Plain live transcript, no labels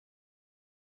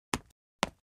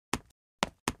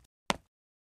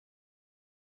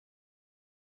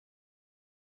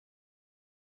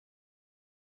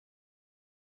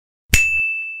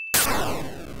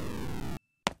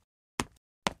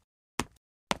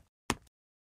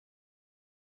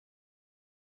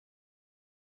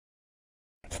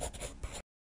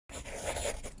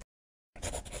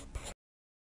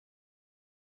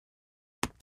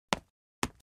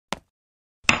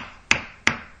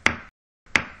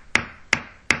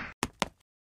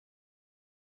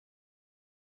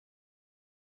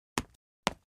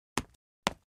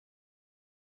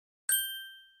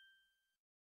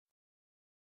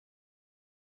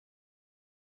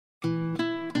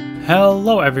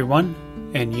Hello everyone,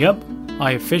 and yep,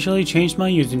 I officially changed my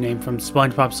username from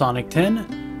SpongeBob Sonic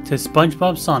 10 to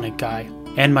SpongeBob Sonic Guy,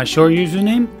 and my short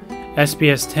username,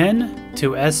 SBS10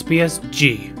 to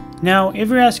SBSG. Now, if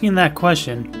you're asking that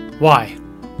question, why?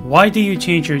 Why do you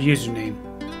change your username?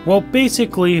 Well,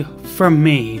 basically, for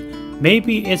me,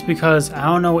 maybe it's because I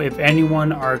don't know if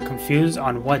anyone are confused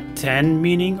on what 10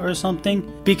 meaning or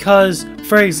something. Because,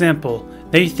 for example,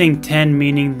 they think 10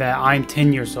 meaning that I'm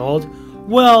 10 years old.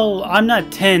 Well, I'm not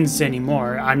 10s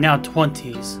anymore, I'm now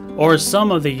 20s. Or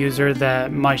some of the user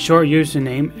that my short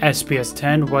username,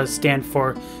 SBS10, was stand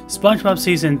for SpongeBob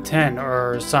Season 10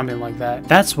 or something like that.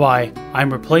 That's why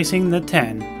I'm replacing the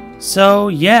 10. So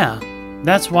yeah,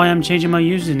 that's why I'm changing my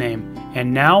username.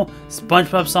 And now,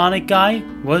 SpongeBob Sonic Guy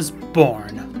was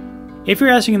born. If you're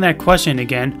asking that question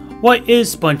again, what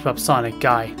is SpongeBob Sonic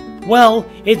Guy? Well,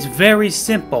 it's very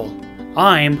simple.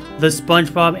 I'm the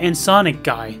SpongeBob and Sonic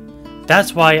Guy.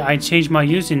 That's why I changed my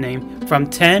username from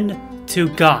 10 to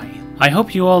Guy. I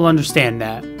hope you all understand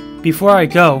that. Before I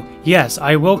go, yes,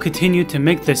 I will continue to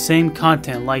make the same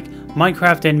content like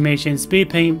Minecraft animation, speed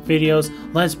paint videos,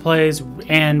 let's plays,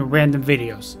 and random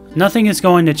videos. Nothing is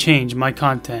going to change my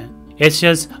content. It's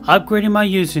just upgrading my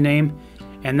username,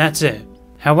 and that's it.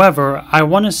 However, I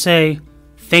want to say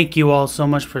thank you all so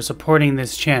much for supporting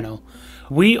this channel.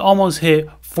 We almost hit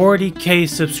 40k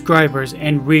subscribers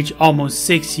and reached almost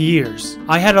 6 years.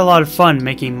 I had a lot of fun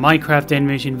making Minecraft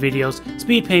animation videos,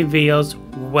 speed paint videos.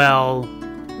 Well,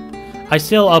 I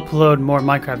still upload more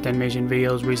Minecraft animation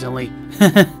videos recently.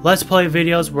 Let's play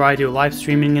videos where I do live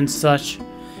streaming and such.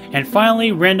 And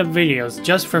finally, random videos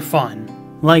just for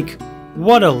fun. Like,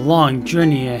 what a long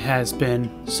journey it has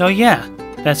been. So yeah,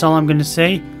 that's all I'm gonna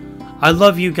say. I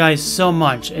love you guys so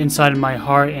much inside of my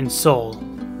heart and soul.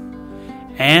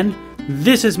 And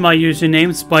this is my username,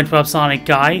 SpongeBob Sonic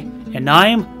Guy, and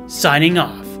I'm signing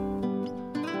off.